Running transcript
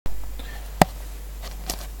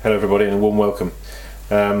Hello everybody and a warm welcome.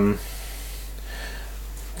 Thank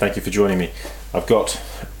you for joining me. I've got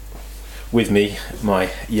with me my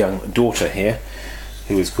young daughter here,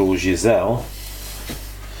 who is called Giselle.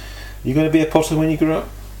 You going to be a potter when you grow up?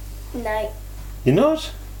 No. You're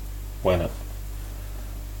not? Why not?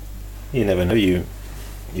 You never know. You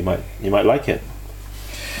might like it.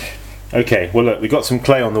 Okay. Well, look, we've got some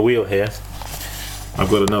clay on the wheel here. I've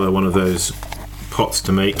got another one of those pots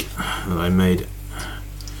to make that I made.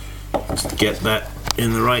 Just get that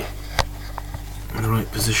in the right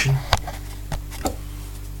position.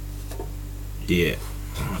 Yeah,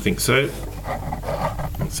 I think so.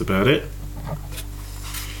 That's about it.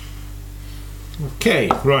 Okay,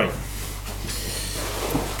 right.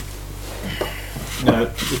 Now,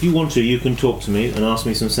 if you want to, you can talk to me and ask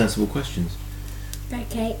me some sensible questions.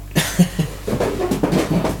 Okay.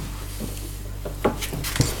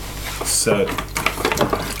 So,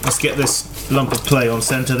 let's get this lump of clay on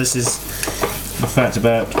centre. This is, in fact,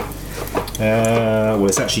 about, well,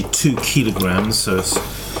 it's actually 2 kilograms, so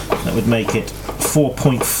that would make it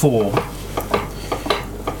 4.4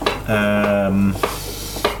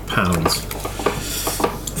 pounds.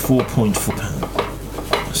 4.4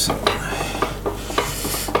 pounds. So,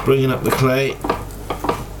 bringing up the clay,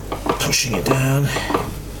 pushing it down.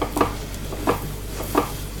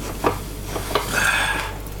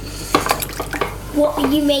 What are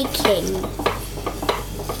you making?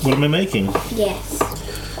 What am I making? Yes.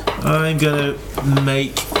 I'm going to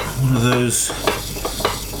make one of those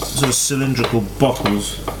sort of cylindrical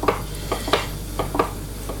bottles,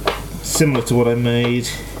 similar to what I made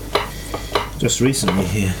just recently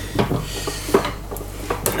here.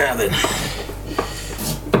 Now then,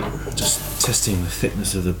 just testing the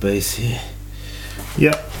thickness of the base here.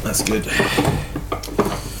 Yep, that's good.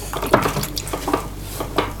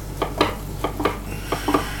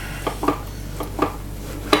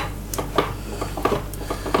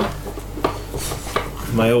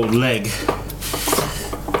 My old leg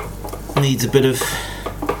needs a bit of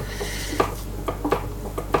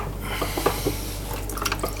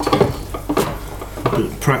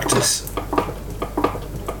practice.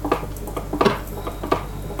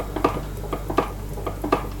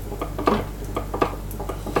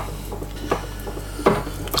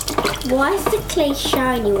 Why is the clay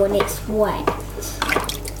shiny when it's wet?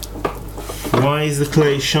 Why is the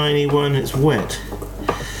clay shiny when it's wet?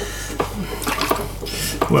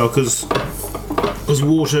 Well, because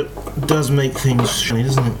water does make things shiny,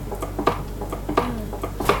 doesn't it? I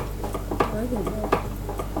don't know.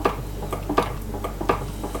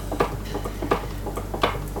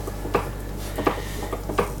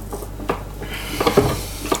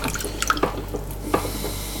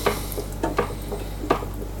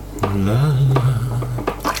 La, la.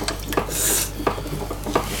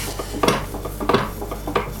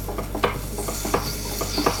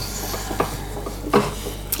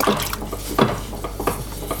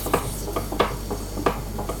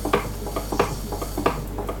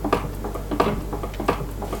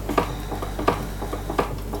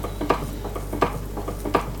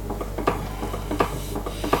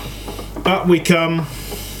 Up we come.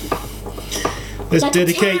 Let's Like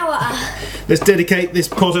dedicate this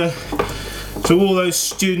potter to all those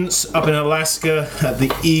students up in Alaska at the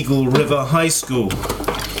Eagle River High School.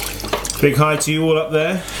 Big hi to you all up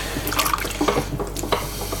there.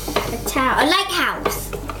 A tower, a lighthouse.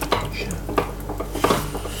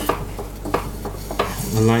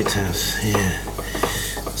 The lighthouse, yeah.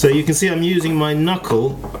 So you can see I'm using my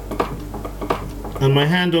knuckle and my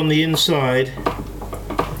hand on the inside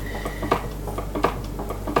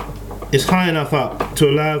is high enough up to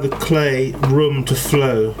allow the clay room to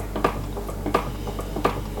flow.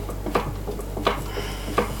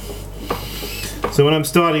 So when I'm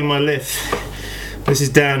starting my lift, this is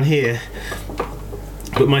down here,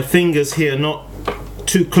 but my fingers here not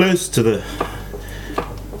too close to the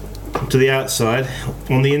outside,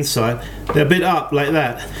 on the inside, they're a bit up like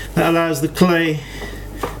that. That allows the clay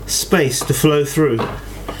space to flow through.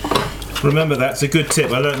 Remember, that's a good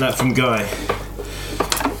tip. I learned that from Guy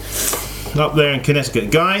up there in Connecticut.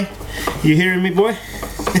 Guy, you hearing me, boy?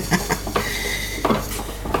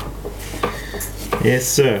 Yes,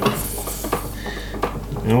 sir.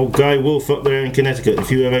 Old Guy Wolf up there in Connecticut.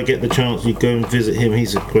 If you ever get the chance, you go and visit him.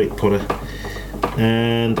 He's a great potter,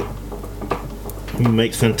 and he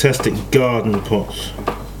makes fantastic garden pots.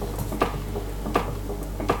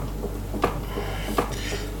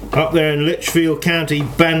 Up there in Litchfield County,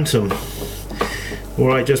 Bantam,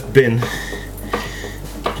 where I just been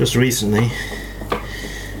just recently.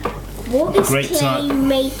 What is clay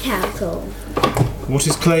made out of? What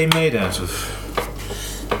is clay made out of?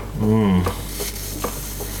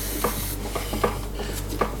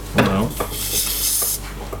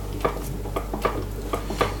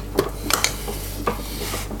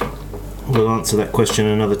 answer that question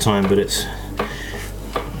another time, but it's...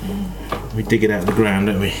 We dig it out of the ground,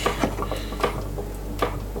 don't we?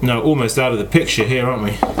 No, almost out of the picture here, aren't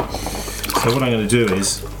we? So what I'm going to do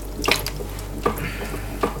is...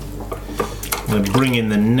 I'm going to bring in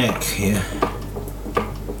the neck here.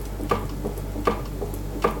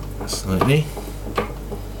 Slightly.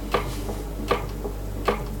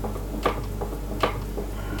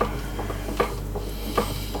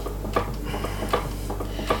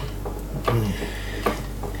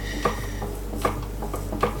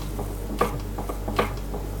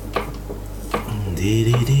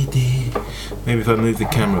 Maybe if I move the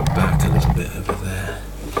camera back a little bit over there,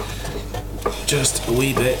 just a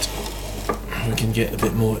wee bit, we can get a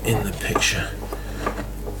bit more in the picture.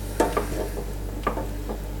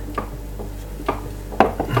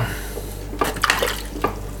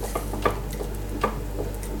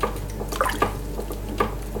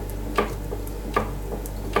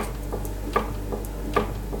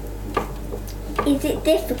 Is it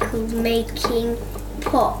difficult making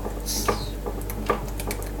pots?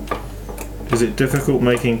 Is it difficult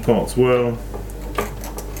making pots? Well,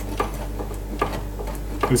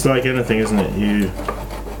 it's like anything, isn't it?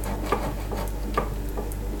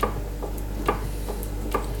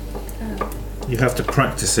 You have to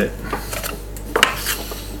practice it.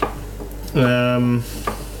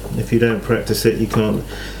 If you don't practice it, you can't.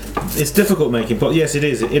 It's difficult making pots. Yes, it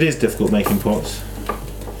is. It is difficult making pots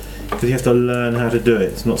because you have to learn how to do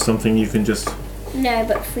it. It's not something you can just. No,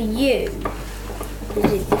 but for you,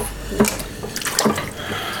 is it difficult?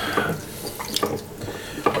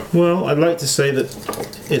 Well, I'd like to say that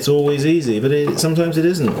it's always easy, but sometimes it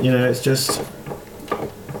isn't. You know, it's just.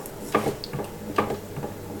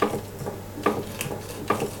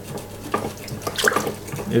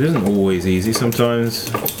 It isn't always easy.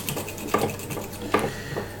 Sometimes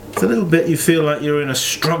it's a little bit. You feel like you're in a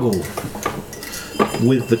struggle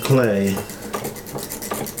with the clay,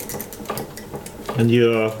 and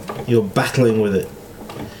you're battling with it.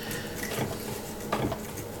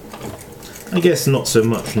 I guess not so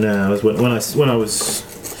much now as when I was,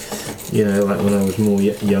 you know, like when I was more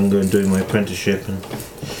younger and doing my apprenticeship, and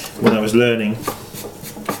when I was learning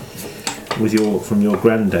from your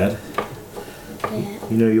granddad. Yeah.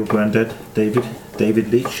 You know your granddad, David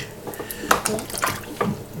Leach. Yeah.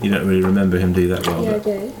 You don't really remember him, do you, that well? Yeah, I but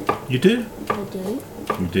do. You do? I do.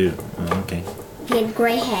 You do. Oh, okay. He had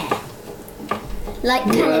grey hair. Like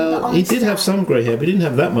Well, he did have some grey hair, but he didn't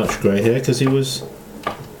have that much grey hair because he was.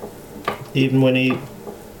 Even when he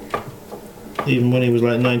was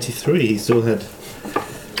like 93, he still had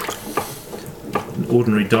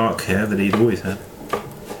ordinary dark hair that he'd always had.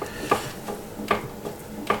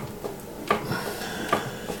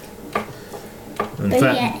 In But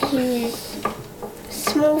fact, yet he's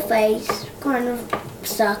small face, kind of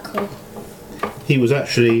circle. he was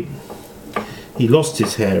actually. He lost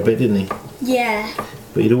his hair a bit, didn't he? Yeah.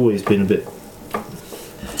 But he'd always been a bit.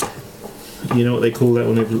 You know what they call that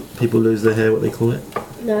when people lose their hair? What they call it?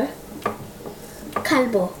 No.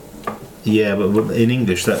 Calvo. Yeah, but in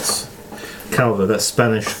English that's calvo. That's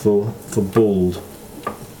Spanish for bald.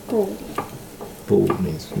 Bald. Bald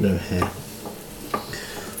means no hair.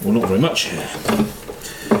 Well, not very much hair.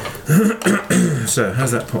 So,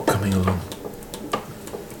 how's that pot coming along?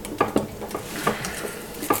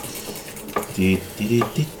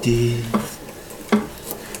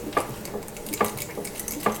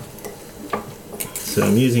 So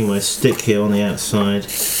I'm using my stick here on the outside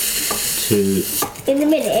to. In a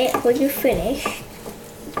minute, when you finish,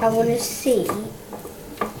 I want to see.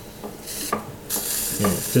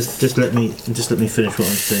 Yeah, just let me finish what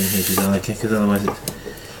I'm saying here, Giselle, okay? Because otherwise it's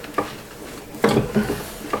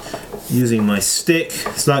using my stick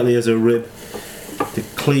slightly as a rib to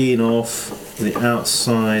clean off the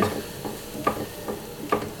outside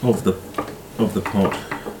of the pot.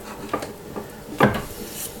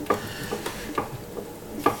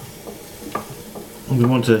 And we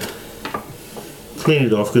want to clean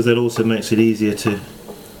it off because that also makes it easier to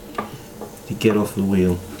get off the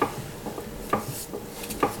wheel.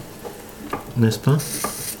 N'est-ce pas?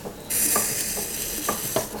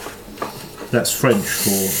 That's French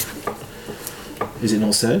for is it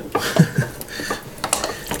not so?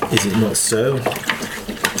 Is it not so?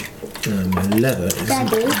 Leather.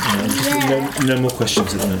 Daddy, No more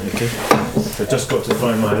questions at the moment, okay? So I've just got to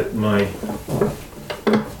find my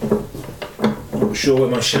not sure where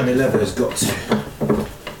my chamois leather has got to.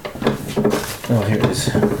 Oh, here it is.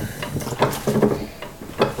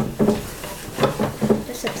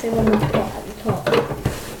 There's something on the pot at the top.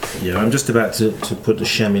 Yeah, I'm just about to put the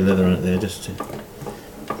chamois leather on it there, just to.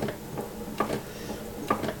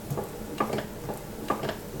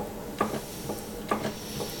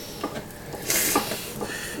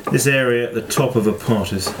 This area at the top of a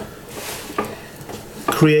pot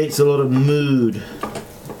creates a lot of mood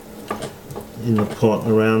in the pot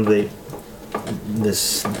around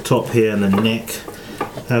this top here and the neck.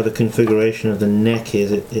 How the configuration of the neck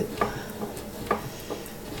is, it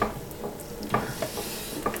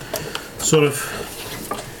sort of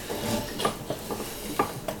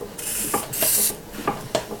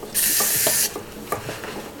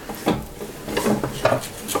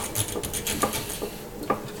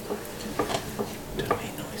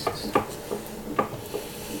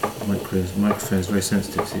microphone is very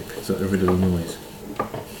sensitive, so it picks up every little noise.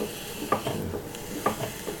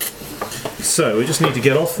 So we just need to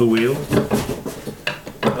get off the wheel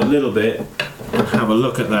a little bit and have a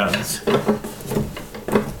look at that.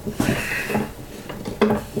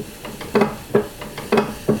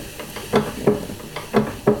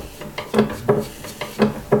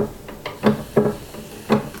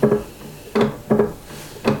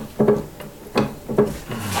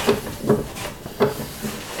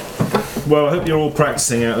 Well, I hope you're all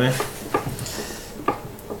practicing out there.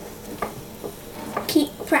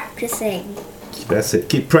 Keep practicing. That's it,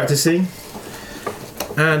 keep practicing.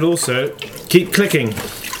 And also, keep clicking.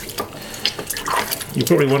 You're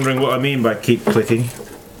probably wondering what I mean by keep clicking.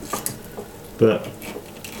 But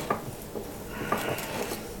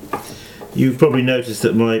you've probably noticed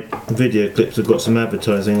that my video clips have got some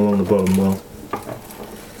advertising along the bottom. Well,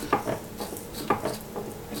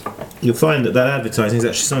 you'll find that advertising is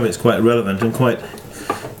actually, some of it's quite relevant and quite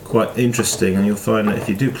interesting, and you'll find that if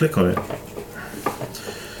you do click on it,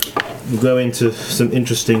 you'll go into some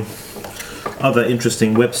other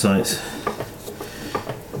interesting websites,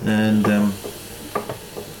 and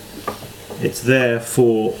it's there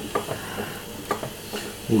for,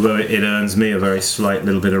 although it earns me a very slight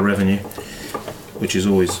little bit of revenue, which is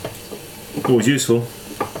always useful.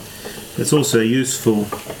 It's also a useful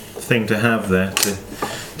thing to have there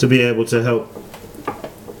to be able to help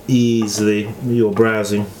ease your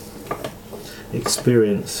browsing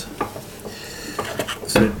experience.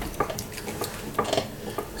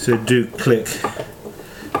 So do click.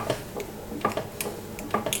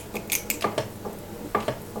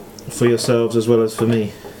 For yourselves as well as for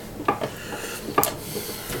me.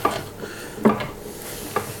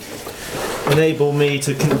 Enable me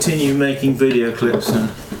to continue making video clips.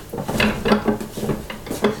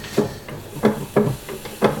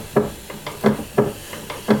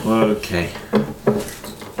 Okay.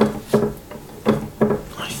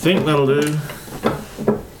 I think that'll do.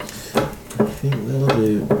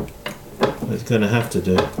 It's going to have to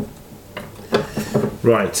do.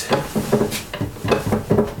 Right. Just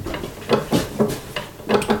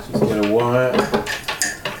get a wire.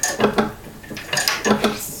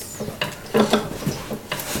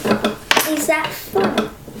 Is that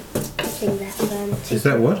fun? Taking that fun. Is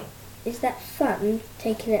that what? Is that fun?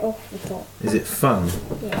 Taking it off the top. Is it fun?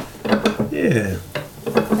 Yeah. Yeah.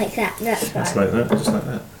 Like that. That's fun. Just like that. Just like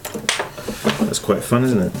that. That's quite fun,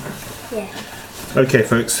 isn't it? Yeah. Okay,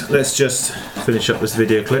 folks. Let's just finish up this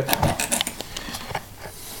video clip.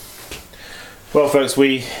 Well, folks,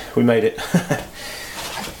 we made it.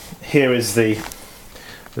 Here is the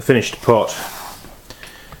finished pot,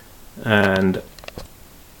 and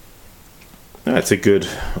that's a good,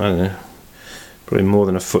 I don't know, probably more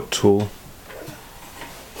than a foot tall.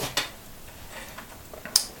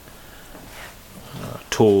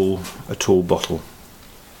 A tall bottle.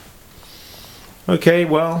 Okay,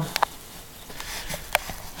 well,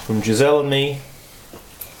 from Giselle and me,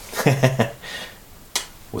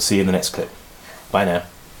 we'll see you in the next clip. Bye now.